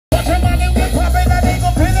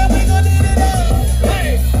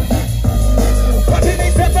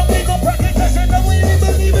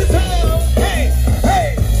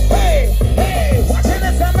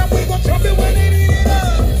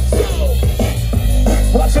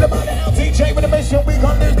mission, we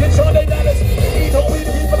gon' lose control, they got us. We don't we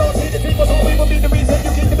the people, don't see the people, so we will be the reason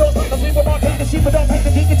you keep the doors like the people won't take the sheep, but don't take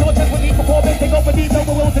the deacon to a test with these performance. They go for these,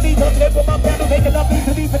 over wills to these, don't live with my battle, make it up, these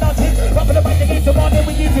to these, and I'll take. Dropping the mic against them on, then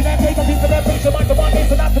we use it, that take a piece of that picture, like the one day,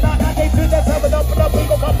 so not tonight, I can't do that, serving up, we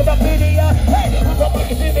gon' pump it up, video. Hey, I'm gonna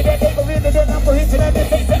make it in it, that they go in it, and I'm gonna hit it, and they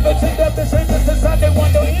say, seven, six, up the same, this is Sunday,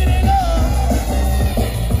 one, don't hit it up.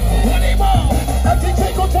 What they want?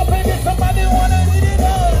 LTJ go jump in this, somebody wanna hit it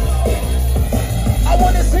up. I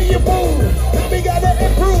wanna see you move, now we gotta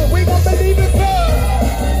improve, we gon' believe it, sir.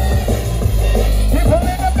 People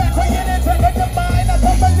in the back, we in it, take it to mine, I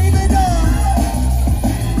don't believe it up.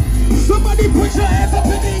 Somebody put your hands up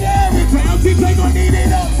in the air, if LTJ gon' need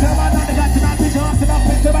it up. Tell my nana got tonight, bitch, I'm tonight,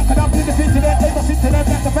 bitch, I'm tonight, bitch, I'm tonight, they gon' sit to them,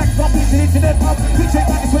 back to back, pump, bitch, to them, pump, bitch, ain't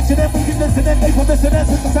got to switch to them, we can listen to them, they gon' listen to them,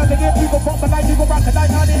 since the sound again, we gon' bump a night, we gon' rock a night,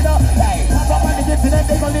 I need up. Hey, I'm gon' run to get to them,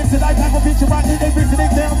 they gon' live tonight, I gon' beat you right, they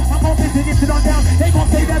visiting down, I'm gon' visit, get it on down, they gon'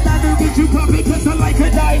 say that I do get you pumping, cause I like a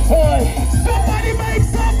night, boy. Somebody make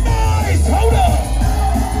some noise, hold up.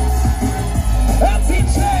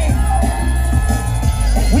 LTJ,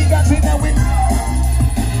 we got it now with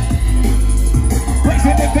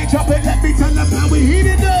raising the bitch up and let me tell them how we heat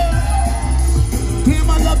it up. Damn,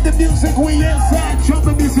 I love the music, we inside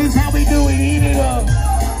jumping, this is how we do it, heat it up.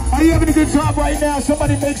 Are you having a good time right now?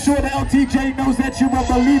 Somebody make sure the LTJ knows that you're a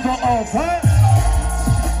believer of, huh?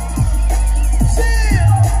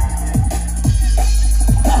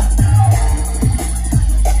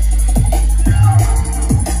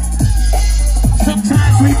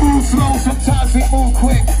 Sometimes we move slow, sometimes we move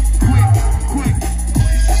quick.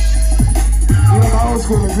 You know, my old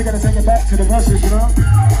schoolers, we gotta take it back to the buses, you know?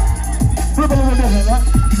 Flip a little different, right?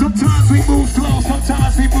 Sometimes we move slow,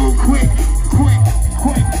 sometimes we move quick.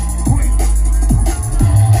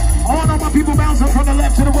 I want all my people bouncing from the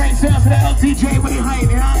left to the right, sounds to the LTJ with it height,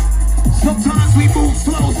 huh? Sometimes we move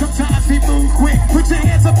slow, sometimes we move quick. Put your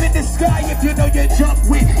hands up in the sky if you know you jump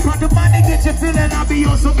with. Got the mind to get you feeling, I'll be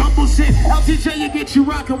on some humble shit. LTJ, you get you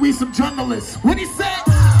rockin', we some journalists. What he said?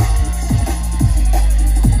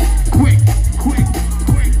 Quick.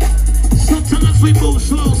 Sometimes we move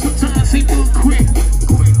slow, sometimes we move quick.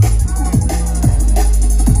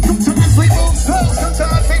 Sometimes we move slow,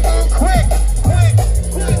 sometimes we move quick.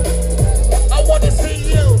 I wanna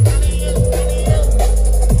see you.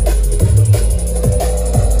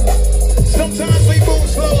 Sometimes we move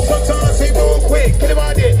slow, sometimes we move quick. Get him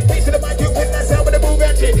on it. Face to the mic, you put that sound with the move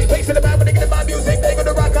and shit. Face to the back when they get my music, they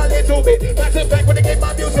gonna rock a little bit. Back to back when they get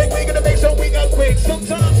my music, we gonna make sure we go quick.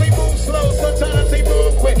 Sometimes we move slow, sometimes we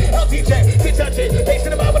move quick. LTJ, get touch it. Face to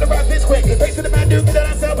the back when the rock this quick. Face to the man, you get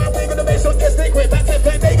that sound, but we gonna make sure this thing quick. Back to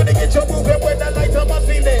back, they gonna get your move and when that light up my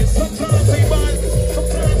feelings. Sometimes we run,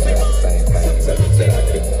 sometimes we run. Sometimes we run.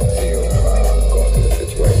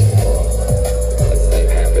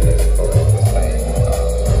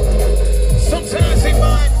 Sometimes they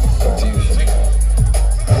mind confusion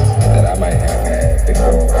that I might have had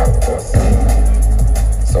before I foreseen.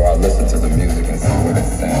 So I'll listen to the music and see what it's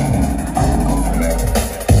saying. I'll go from there.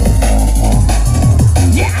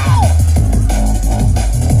 Yeah!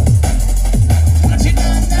 What you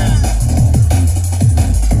doing now?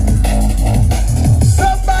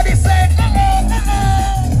 Somebody say say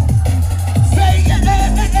say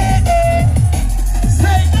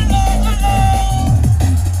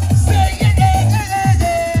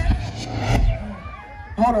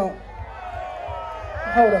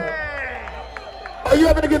Hold on. Are you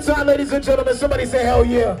having a good time, ladies and gentlemen? Somebody say hell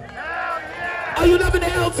yeah. Are you loving the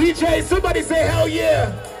LTJ? Somebody say hell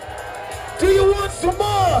yeah. Do you want some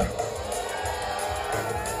more?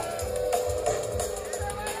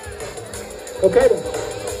 Okay then.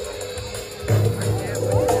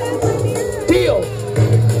 Deal.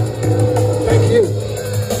 Thank you.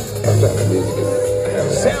 Sometimes the music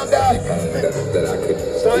is sound out. That I could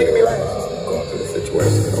start making me laugh. Going through the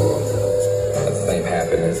situation or the same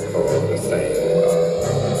happiness or the same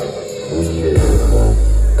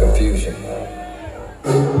confusion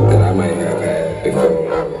that I might have had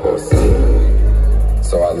before or seen.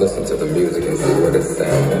 So I listen to the music and see what it's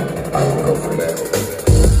saying. I can go from there.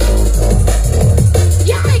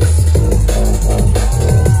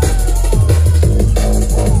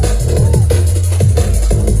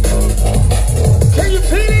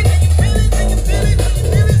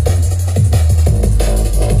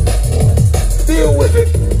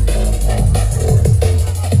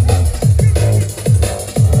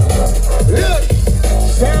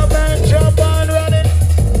 Sound man, jump on running.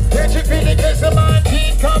 Get your feeling, cause the mind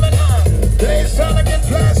keep coming on.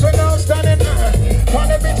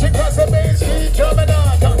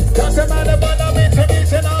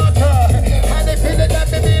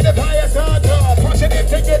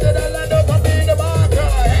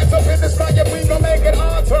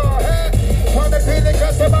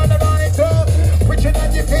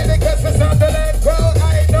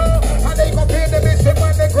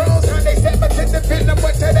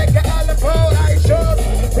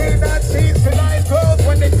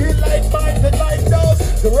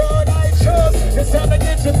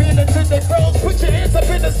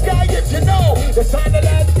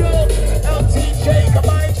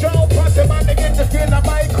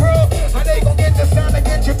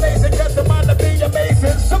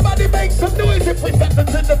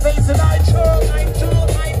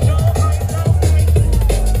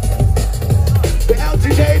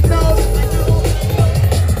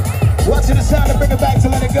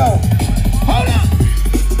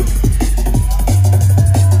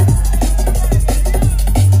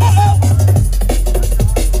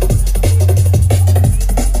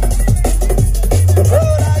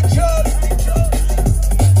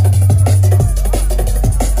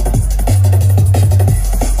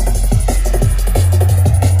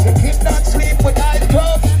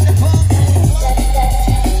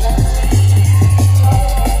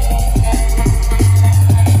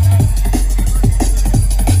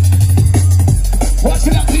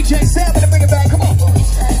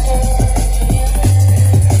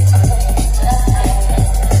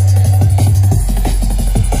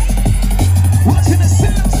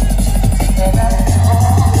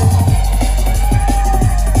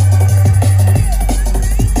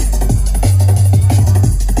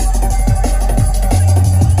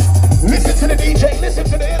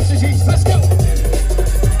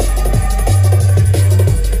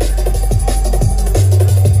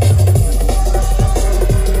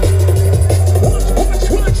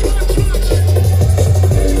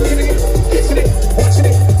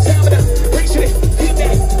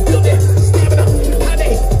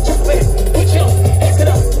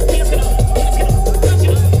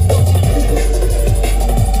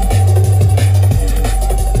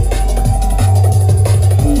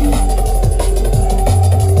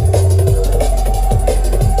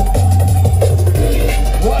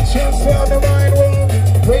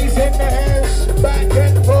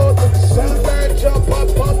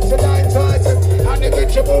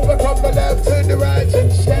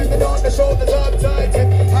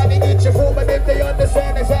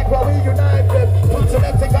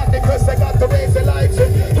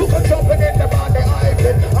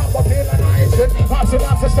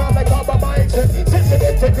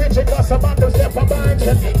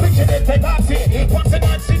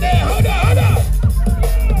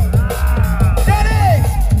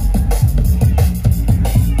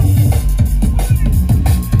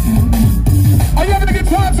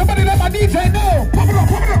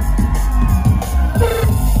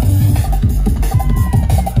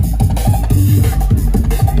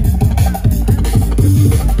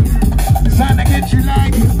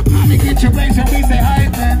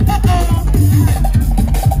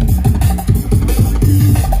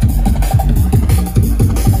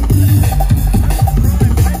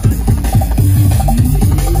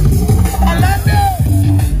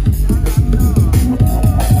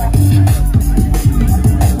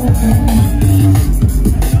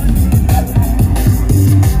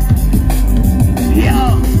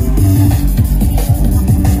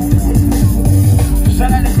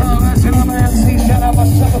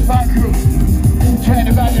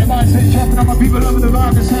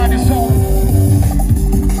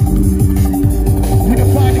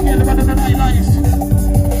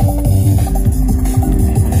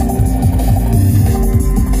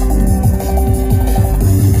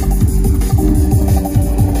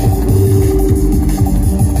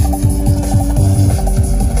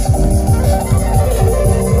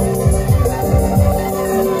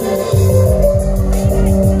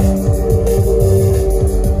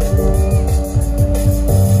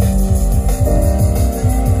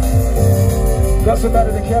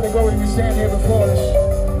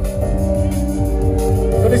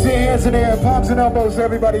 Hands in the air, palms and elbows,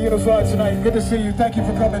 everybody unified tonight. Good to see you. Thank you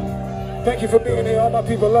for coming. Thank you for being here. All my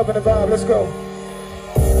people loving the vibe. Let's go.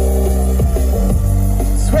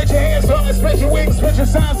 Spread your hands on, spread your wings, spread your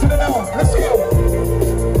signs to the now. Let's go.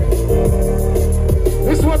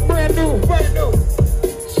 This one brand new, brand new.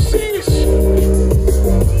 Sheesh.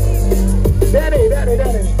 Daddy.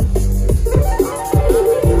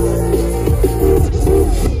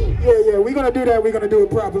 Yeah, we're gonna do that. We're gonna do it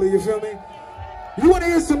properly, you feel me? You wanna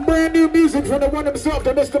hear some brand new music from the one himself,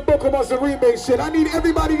 the Mr. Bukem on some remake shit. I need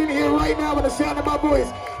everybody in here right now with the sound of my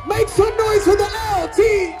voice. Make some noise for the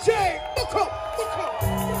LTJ Bukem.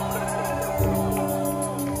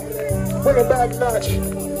 Bring it back notch.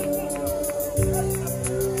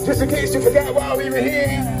 Just in case you forgot why we were here.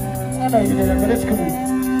 I know you didn't, but it's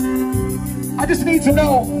cool. I just need to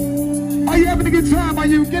know, are you having a good time? Are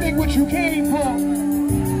you getting what you came for?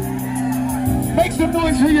 Make some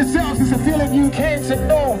noise for yourselves. It's a feeling you came to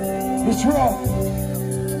know. It's raw.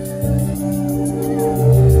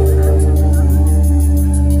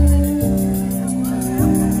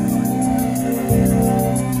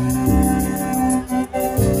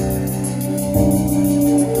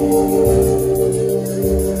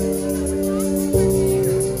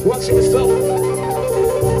 Watch yourself.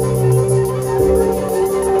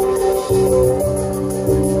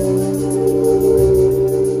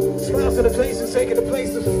 Smiles to the faces, taking the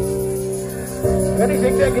places.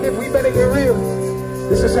 Anything negative, we better get real.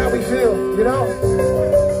 This is how we feel, you know?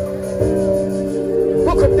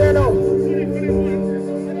 Bukem Dano.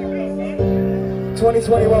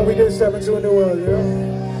 2021, we did step into a new world, you know?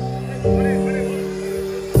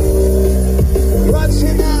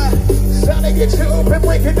 Watching that, sounding get you open,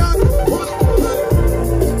 waking up.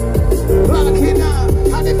 Blocking out,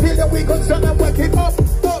 how they feel that we gon' turn and waking up.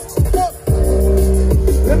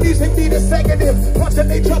 The music need a negative. Watching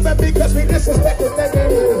they jump at me because we disrespect the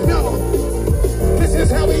negative. No, this is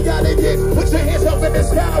how we gotta get. Put your hands up in the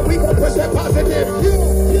sky, we gon' push that positive.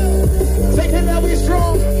 Taking how we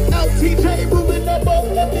strong. LTJ moving up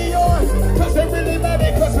on the neon. Cause it really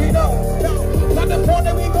matter, cause we know. Not the point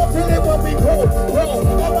that we gon' feel it when we go.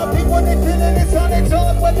 All my people, they feeling it's on its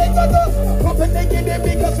own when they gather. Pumping negative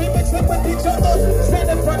because we mix it with each other. Stand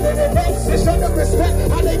in front of the next, it's show them respect.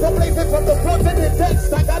 How they gon' blaze it from the front to the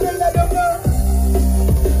text. I gotta let them know.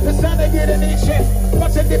 The sound they get in each shit.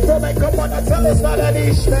 Watch it different, man, come on, I tell us not an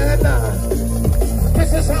each man, nah.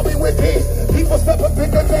 This is how we would be. People step up in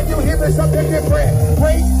the then you hearing something different.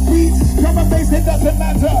 Great beats, drum and bass, it doesn't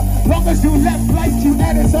matter. Long as you left light, you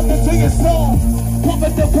added something to your soul. Pump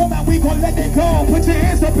at the format, we gon' let it go. Put your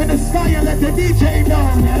hands up in the sky and let the DJ know,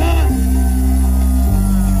 yeah?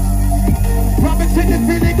 Promise in the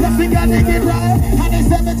feeling, cause we gotta get right. And they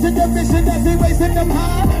step into the mission that we raising them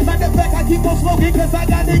high. Matter of fact, I keep on smoking cause I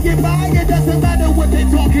gotta get by. It doesn't matter what they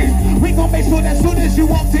talking. We gon' make sure that soon as you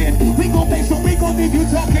walked in, we gon' make sure we gon' leave you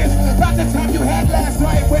talking. About the time you had last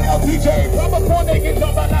night with LTJ. From before they get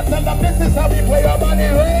jump and I tell them this is how we play our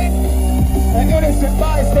money, right? An innocent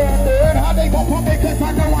bystander, how they gon' pump it cause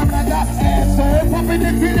I know I'm not that answer. Pumping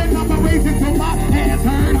the feeling, I'ma raise it till my hands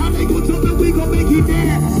hurt. How they gon' jump and we gon' make you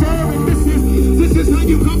dance, sir. And this is how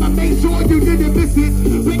you come and make sure you didn't miss it.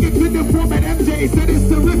 Bring it to the format, MJ said it's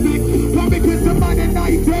terrific. Pump it cause somebody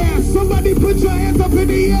night dance. Somebody put your hands up in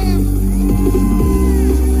the air.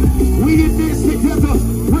 We in this together,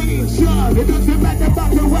 rain, shine. It doesn't matter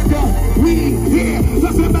about the weather. We here,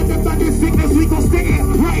 doesn't matter about the sickness. We gon'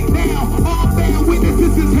 stand right now. All fair witness,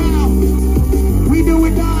 this is how we do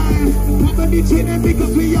it die. Pumping each other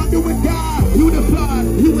because we all do it die. Unified,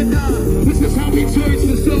 you and I. This is how we church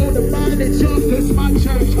the soul, the mind, and justice. My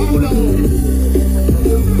church, hold on.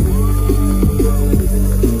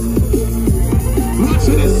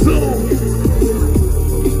 Watching the soul.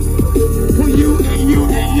 For you and you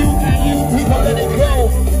and you and you. We gon' let it go.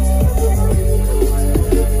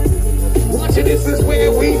 Watching this is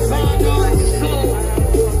where we find our soul.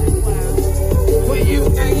 For you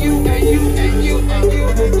and you and you and you and you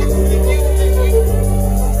and you and you and you.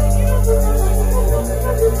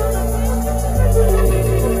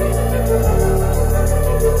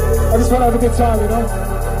 I just want to have a good time, you know?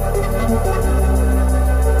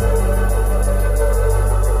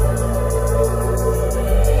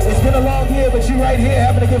 It's been a long year, but you right here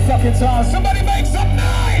having a good fucking time. Somebody